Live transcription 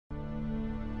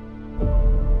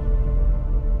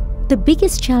The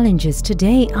biggest challenges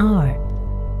today are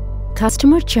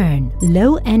customer churn,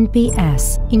 low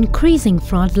NPS, increasing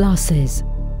fraud losses.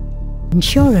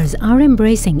 Insurers are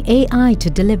embracing AI to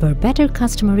deliver better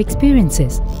customer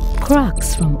experiences.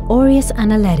 Crux from Aureus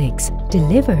Analytics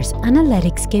delivers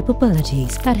analytics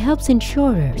capabilities that helps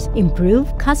insurers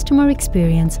improve customer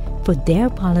experience for their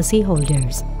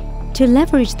policyholders. To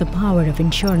leverage the power of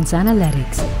insurance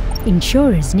analytics,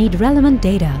 insurers need relevant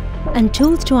data and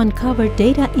tools to uncover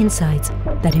data insights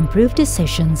that improve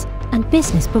decisions and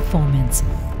business performance.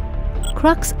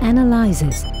 Crux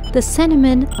analyzes the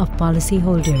sentiment of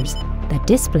policyholders that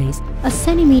displays a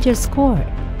centimeter score,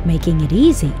 making it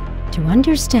easy to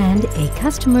understand a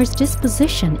customer's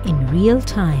disposition in real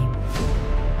time.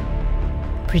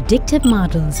 Predictive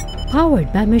models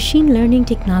powered by machine learning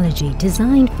technology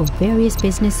designed for various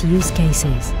business use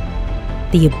cases.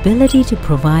 The ability to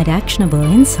provide actionable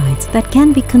insights that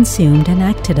can be consumed and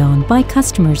acted on by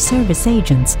customer service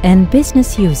agents and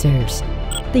business users.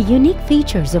 The unique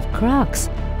features of Crux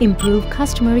improve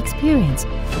customer experience,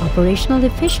 operational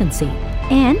efficiency,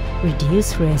 and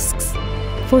reduce risks.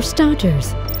 For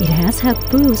starters, it has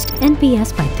helped boost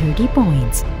NPS by 30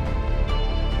 points.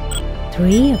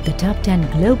 3 of the top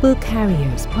 10 global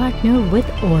carriers partner with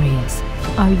Aureus.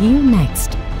 Are you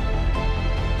next?